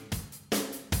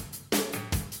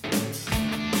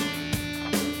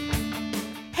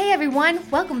everyone,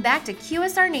 welcome back to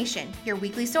QSR Nation, your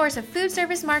weekly source of food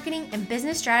service marketing and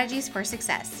business strategies for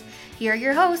success. Here are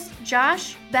your hosts,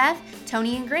 Josh, Beth,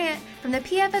 Tony, and Grant from the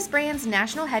PFS Brands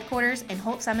National Headquarters in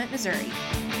Holt Summit, Missouri.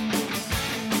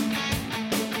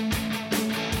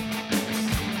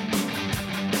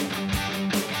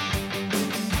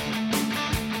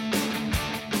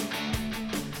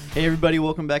 Hey everybody,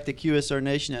 welcome back to QSR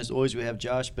Nation. As always, we have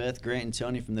Josh, Beth, Grant, and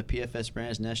Tony from the PFS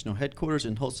Brands National Headquarters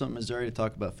in Holt Summit, Missouri to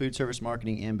talk about food service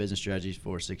marketing and business strategies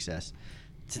for success.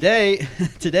 Today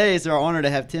is our honor to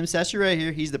have Tim Shasserre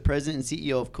here. He's the president and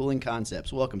CEO of Cooling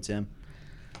Concepts. Welcome, Tim.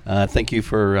 Thank you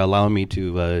for allowing me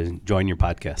to join your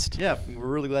podcast. Yeah, we're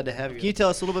really glad to have you. Can you tell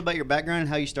us a little bit about your background and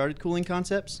how you started Cooling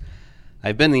Concepts?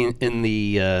 I've been in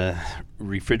the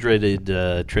refrigerated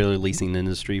trailer leasing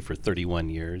industry for 31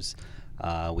 years.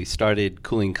 We started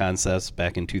Cooling Concepts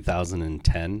back in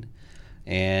 2010,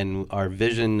 and our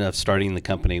vision of starting the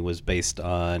company was based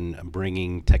on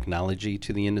bringing technology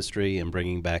to the industry and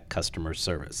bringing back customer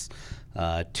service.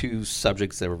 Two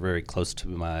subjects that were very close to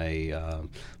my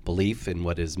belief in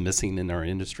what is missing in our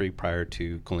industry prior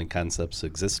to Cooling Concepts'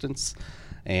 existence,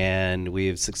 and we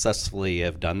have successfully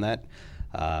have done that.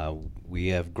 We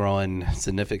have grown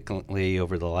significantly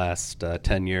over the last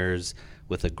 10 years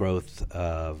with a growth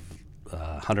of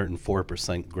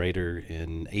 104% greater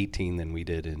in 18 than we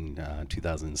did in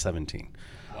 2017.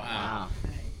 Wow.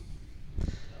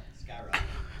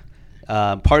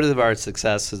 Part of our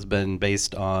success has been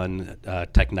based on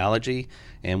technology,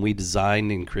 and we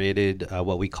designed and created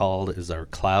what we call is our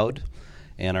cloud.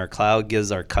 And our cloud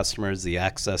gives our customers the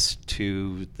access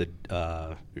to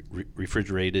the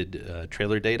refrigerated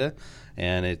trailer data,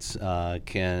 and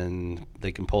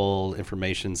they can pull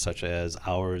information such as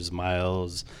hours,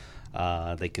 miles.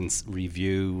 They can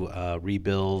review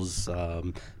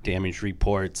rebills, damage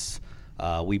reports.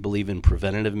 We believe in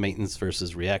preventative maintenance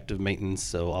versus reactive maintenance,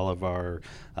 so all of our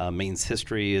maintenance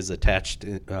history is attached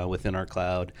within our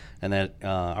cloud, and that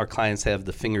our clients have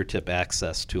the fingertip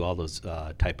access to all those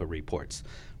type of reports.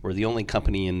 We're the only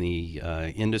company in the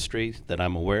industry that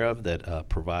I'm aware of that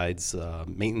provides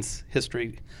maintenance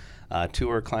history to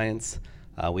our clients.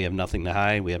 We have nothing to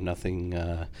hide. We have nothing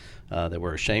that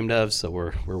we're ashamed of, so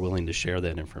we're willing to share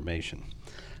that information.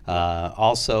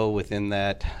 Also within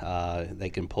that, they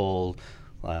can pull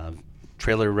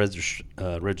trailer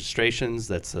registrations.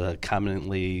 That's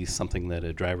commonly something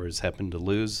that drivers happen to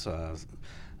lose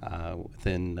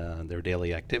within their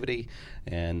daily activity,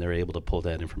 and they're able to pull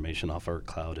that information off our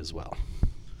cloud as well.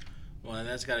 Well, and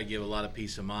that's got to give a lot of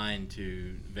peace of mind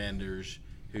to vendors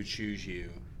who choose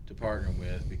you to partner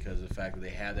with, because of the fact that they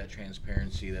have that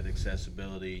transparency, that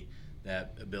accessibility,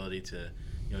 that ability to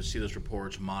see those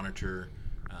reports, monitor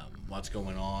what's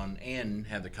going on, and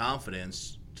have the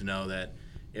confidence to know that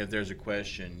if there's a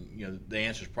question, the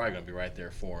answer's probably going to be right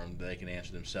there for them. They can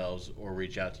answer themselves or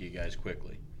reach out to you guys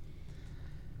quickly.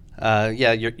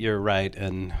 Yeah, you're right,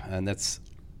 and that's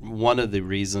one of the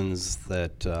reasons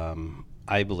that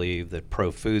I believe that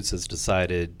Pro Foods has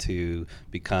decided to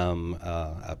become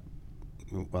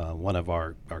one of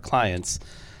our clients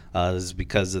is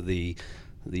because of the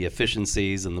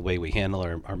efficiencies and the way we handle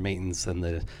our maintenance and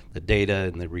the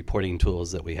data and the reporting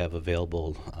tools that we have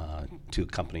available to a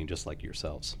company just like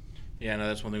yourselves. Yeah, no,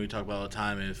 that's one thing we talk about all the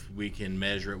time. If we can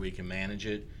measure it, we can manage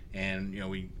it, and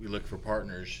we look for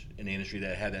partners in the industry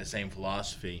that have that same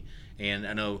philosophy. And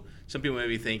I know some people may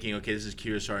be thinking, okay, this is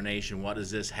QSR Nation. What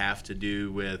does this have to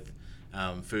do with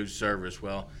food service?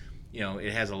 Well,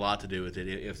 it has a lot to do with it.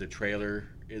 If the trailer,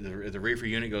 if the reefer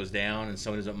unit goes down and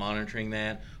someone isn't monitoring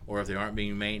that, or if they aren't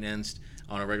being maintained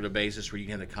on a regular basis where you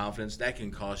can have the confidence, that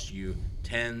can cost you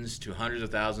tens to hundreds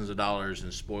of thousands of dollars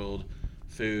in spoiled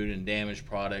food and damaged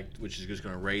product, which is just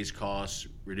going to raise costs,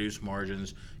 reduce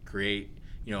margins, create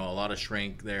a lot of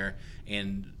shrink there.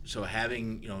 And so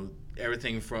having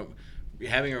everything from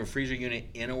having a freezer unit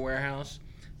in a warehouse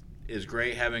is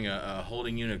great. Having a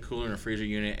holding unit, a cooler, and a freezer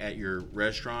unit at your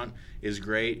restaurant is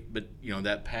great, but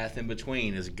that path in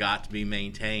between has got to be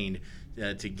maintained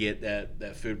to get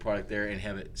that food product there and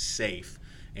have it safe,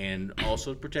 and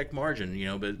also protect margin.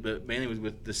 But mainly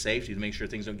with the safety to make sure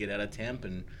things don't get out of temp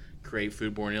and create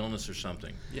foodborne illness or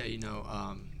something. Yeah,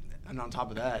 and on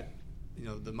top of that,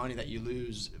 the money that you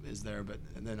lose is there, but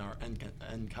then our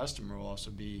end customer will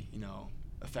also be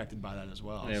affected by that as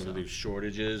well. Yeah, whether there's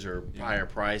shortages or higher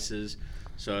prices.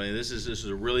 So this is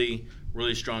a really,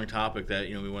 really strong topic that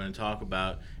we want to talk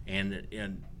about, and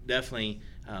definitely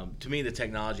to me the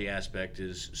technology aspect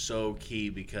is so key,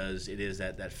 because it is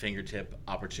that fingertip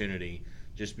opportunity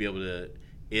just to be able to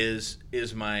is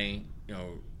my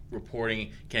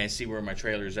reporting? Can I see where my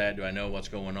trailer's at? Do I know what's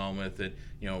going on with it?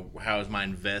 How is my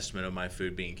investment of my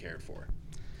food being cared for?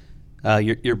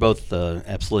 You're both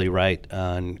absolutely right.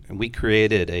 We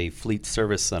created a fleet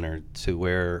service center to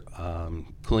where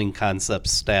Cooling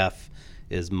Concepts staff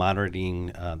is monitoring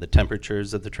the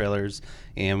temperatures of the trailers,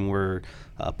 and we're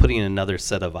putting another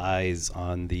set of eyes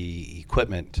on the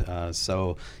equipment.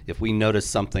 So if we notice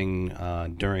something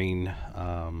during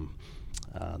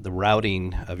the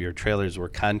routing of your trailers, we're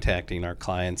contacting our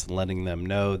clients and letting them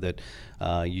know that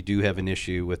you do have an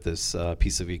issue with this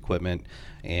piece of equipment,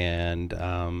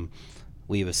 and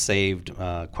we have saved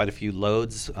quite a few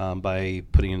loads by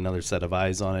putting another set of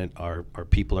eyes on it. Our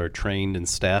people are trained and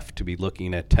staffed to be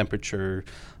looking at temperature.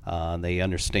 They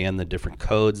understand the different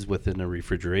codes within a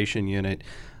refrigeration unit.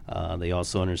 They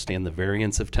also understand the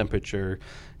variance of temperature.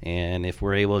 And if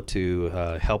we're able to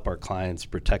help our clients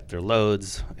protect their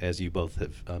loads, as you both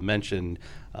have mentioned,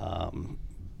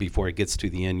 before it gets to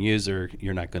the end user,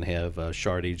 you're not going to have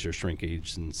shortage or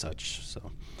shrinkage and such.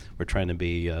 So we're trying to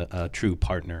be a true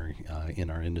partner in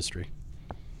our industry.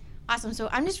 Awesome. So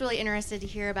I'm just really interested to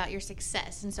hear about your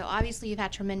success. And so obviously you've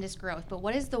had tremendous growth, but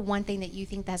what is the one thing that you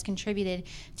think that has contributed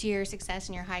to your success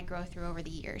and your high growth through over the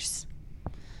years?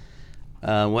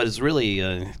 What has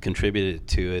really contributed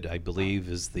to it, I believe,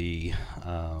 is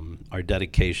our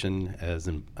dedication. As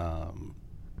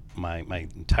my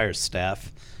entire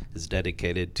staff is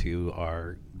dedicated to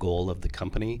our goal of the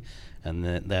company, and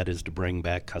that is to bring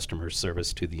back customer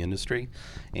service to the industry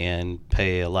and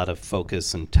pay a lot of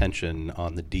focus and attention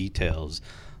on the details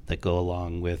that go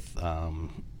along with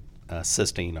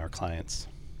assisting our clients.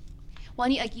 Well,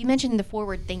 and you mentioned the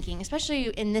forward thinking, especially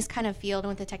in this kind of field and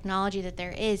with the technology that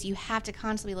there is, you have to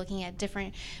constantly be looking at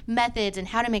different methods and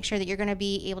how to make sure that you're going to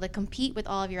be able to compete with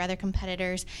all of your other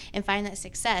competitors and find that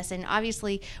success. And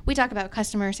obviously, we talk about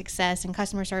customer success and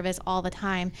customer service all the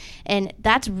time, and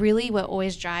that's really what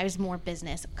always drives more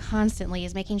business constantly,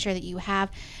 is making sure that you have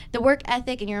the work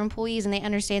ethic in your employees and they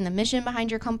understand the mission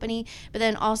behind your company, but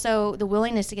then also the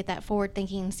willingness to get that forward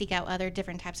thinking and seek out other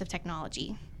different types of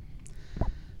technology.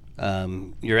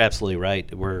 You're absolutely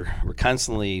right. We're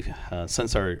constantly,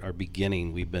 since our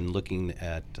beginning, we've been looking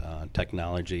at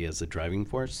technology as a driving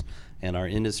force, and our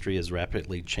industry is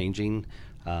rapidly changing.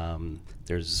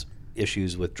 There's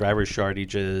issues with driver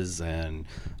shortages and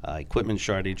equipment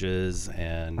shortages,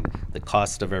 and the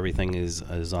cost of everything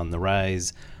is on the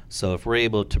rise. So if we're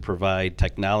able to provide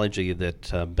technology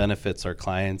that benefits our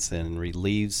clients and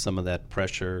relieves some of that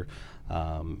pressure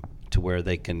to where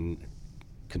they can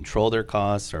control their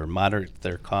costs or moderate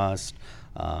their cost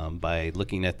by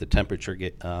looking at the temperature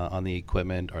on the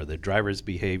equipment or the driver's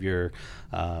behavior,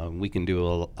 we can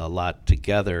do a lot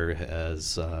together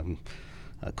as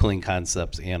Cooling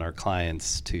Concepts and our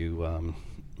clients to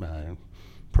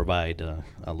provide a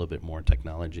little bit more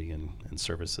technology and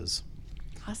services.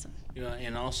 Awesome.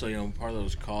 And also, part of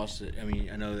those costs,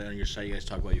 I know that on your site you guys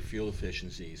talk about your fuel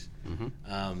efficiencies.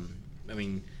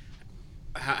 Mm-hmm.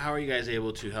 How are you guys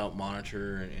able to help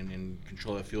monitor and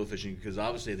control that fuel efficiency? Because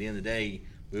obviously, at the end of the day,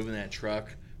 moving that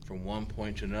truck from one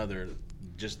point to another,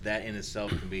 just that in itself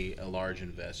can be a large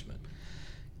investment.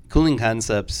 Cooling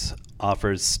Concepts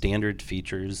offers standard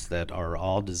features that are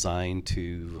all designed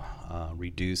to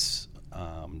reduce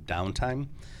downtime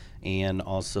and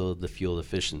also the fuel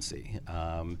efficiency.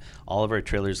 All of our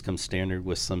trailers come standard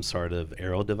with some sort of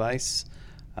aero device.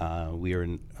 We are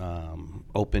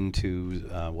open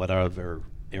to whatever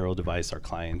aero device our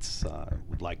clients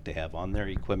would like to have on their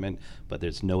equipment, but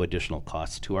there's no additional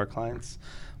cost to our clients.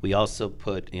 We also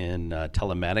put in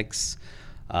telematics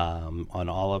on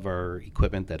all of our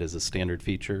equipment. That is a standard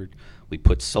feature. We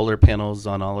put solar panels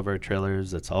on all of our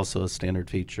trailers. That's also a standard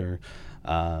feature.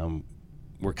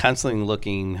 We're constantly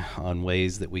looking on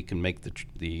ways that we can make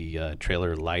the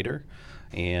trailer lighter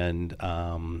and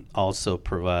also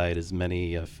provide as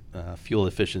many fuel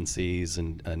efficiencies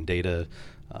and data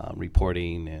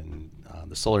reporting. And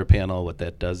the solar panel, what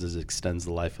that does is extends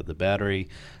the life of the battery,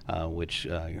 which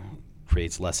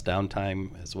creates less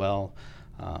downtime as well.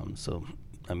 So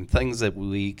things that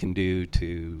we can do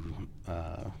to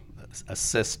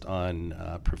assist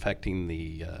on perfecting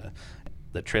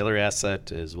the trailer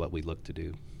asset is what we look to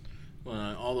do.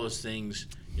 Well, all those things,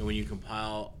 when you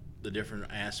compile the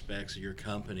different aspects of your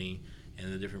company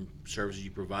and the different services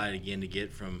you provide, again, to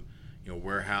get from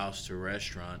warehouse to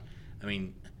restaurant,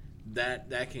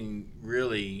 that can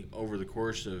really, over the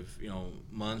course of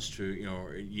months to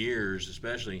years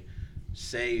especially,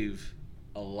 save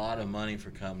a lot of money for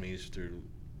companies through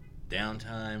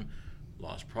downtime,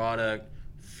 lost product,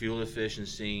 fuel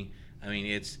efficiency.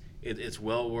 It's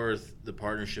well worth the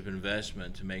partnership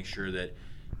investment to make sure that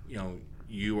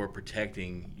you are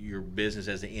protecting your business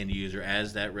as the end user,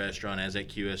 as that restaurant, as that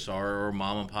QSR or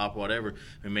mom and pop, whatever,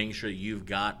 and making sure that you've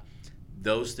got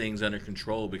those things under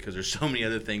control, because there's so many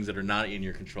other things that are not in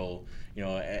your control,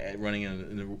 running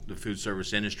in the food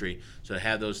service industry. So to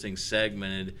have those things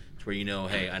segmented to where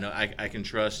hey, I know I can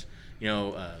trust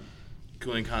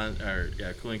cooling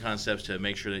concepts to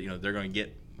make sure that they're going to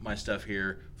get my stuff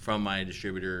here from my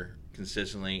distributor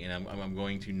consistently, and I'm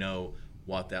going to know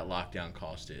what that lockdown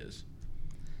cost is.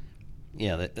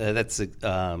 Yeah, that's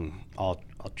all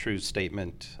true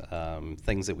statement.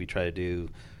 Things that we try to do.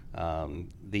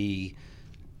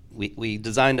 We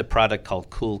designed a product called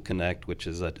Cool Connect, which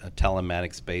is a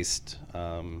telematics-based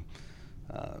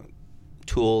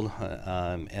tool,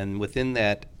 and within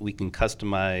that we can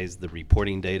customize the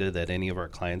reporting data that any of our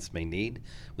clients may need.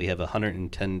 We have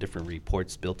 110 different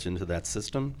reports built into that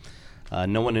system.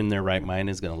 No one in their right mind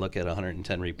is going to look at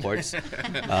 110 reports.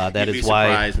 That is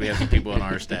why we have some people on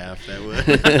our staff that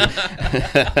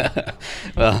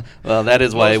would. well, that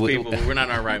is why we're not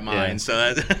in our right mind.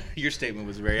 Yeah. So your statement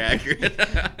was very accurate.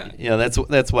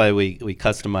 That's why we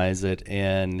customize it,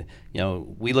 and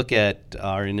we look at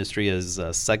our industry as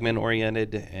segment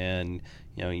oriented, and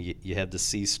you have the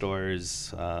C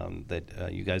stores that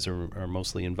you guys are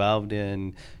mostly involved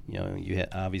in.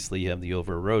 Obviously you have the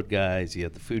over-road guys, you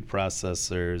have the food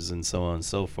processors, and so on and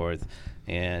so forth.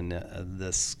 And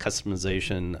this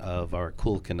customization of our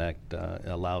Cool Connect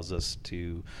allows us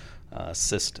to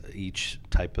assist each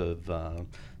type of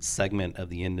segment of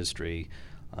the industry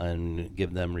and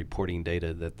give them reporting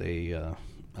data that they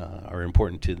are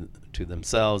important to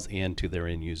themselves and to their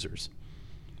end users.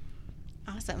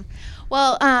 Awesome.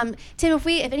 Well, Tim, if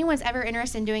anyone's ever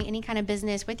interested in doing any kind of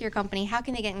business with your company, how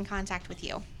can they get in contact with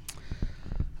you?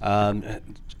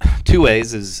 Two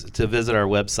ways is to visit our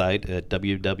website at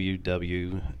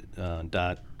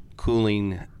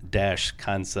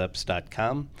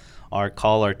www.cooling-concepts.com, or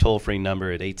call our toll-free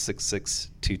number at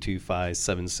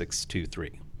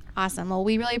 866-225-7623. Awesome. Well,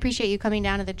 we really appreciate you coming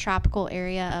down to the tropical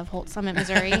area of Holt Summit,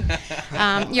 Missouri.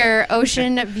 Your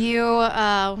ocean view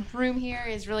room here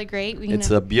is really great.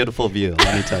 It's a beautiful view,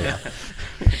 let me tell you.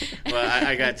 Well,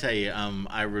 I got to tell you,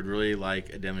 I would really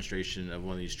like a demonstration of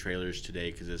one of these trailers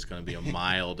today, because it's going to be a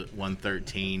mild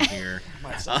 113 here.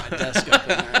 Might set my desk up in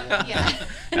there. Yeah.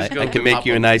 I can make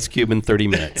you an ice cube in 30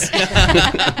 minutes.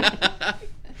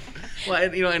 Well,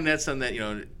 and that's something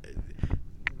that,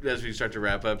 as we start to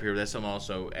wrap up here, that's something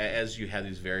also, as you have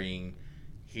these varying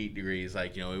heat degrees,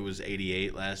 like, it was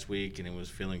 88 last week and it was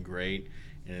feeling great,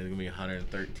 and it's going to be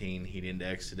 113 heat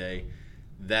index today.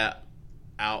 That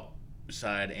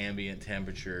outside ambient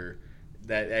temperature,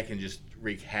 that can just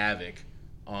wreak havoc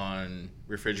on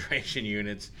refrigeration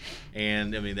units.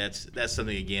 And, that's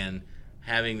something, again,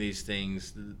 having these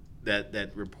things,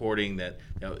 that reporting, that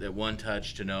one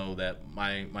touch to know that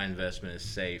my investment is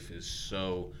safe is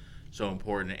so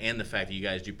important. And the fact that you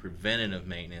guys do preventative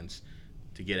maintenance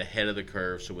to get ahead of the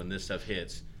curve, so when this stuff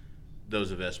hits,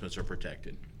 those investments are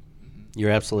protected.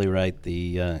 You're absolutely right.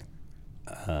 The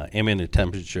ambient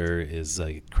temperature is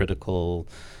a critical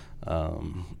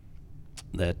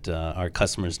that our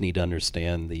customers need to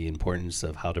understand the importance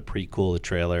of how to pre-cool a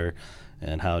trailer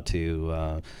and how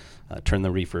to turn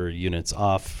the reefer units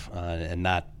off and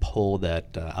not pull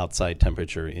that outside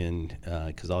temperature in,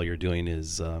 because all you're doing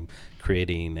is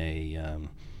creating a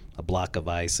block of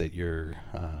ice at your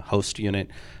host unit.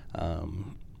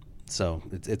 So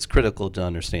it's critical to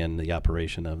understand the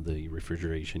operation of the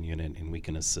refrigeration unit, and we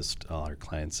can assist all our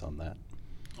clients on that.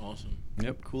 Awesome.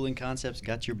 Yep, Cooling Concepts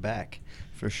got your back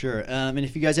for sure. And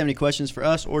if you guys have any questions for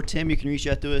us or Tim, you can reach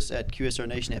out to us at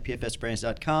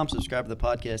qsrnation@pfsbrands.com. Subscribe to the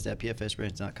podcast at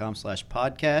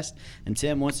pfsbrands.com/podcast. And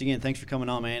Tim, once again, thanks for coming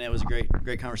on, man. It was a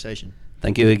great conversation.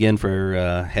 Thank you again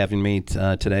for having me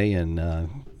today, and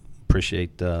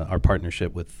appreciate our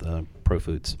partnership with Pro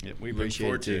Foods. Yep, we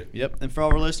appreciate it too. Yep, and for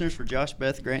all our listeners, for Josh,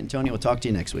 Beth, Grant, and Tony, we'll talk to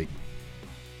you next week.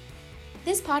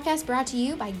 This podcast brought to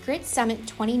you by Grit Summit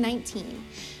 2019.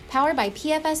 Powered by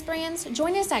PFS Brands,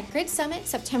 join us at Grit Summit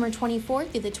September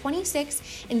 24th through the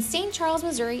 26th in St. Charles,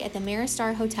 Missouri at the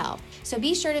Maristar Hotel. So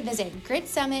be sure to visit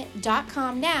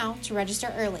gritsummit.com now to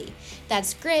register early.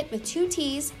 That's grit with 2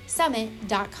 T's,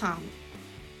 summit.com.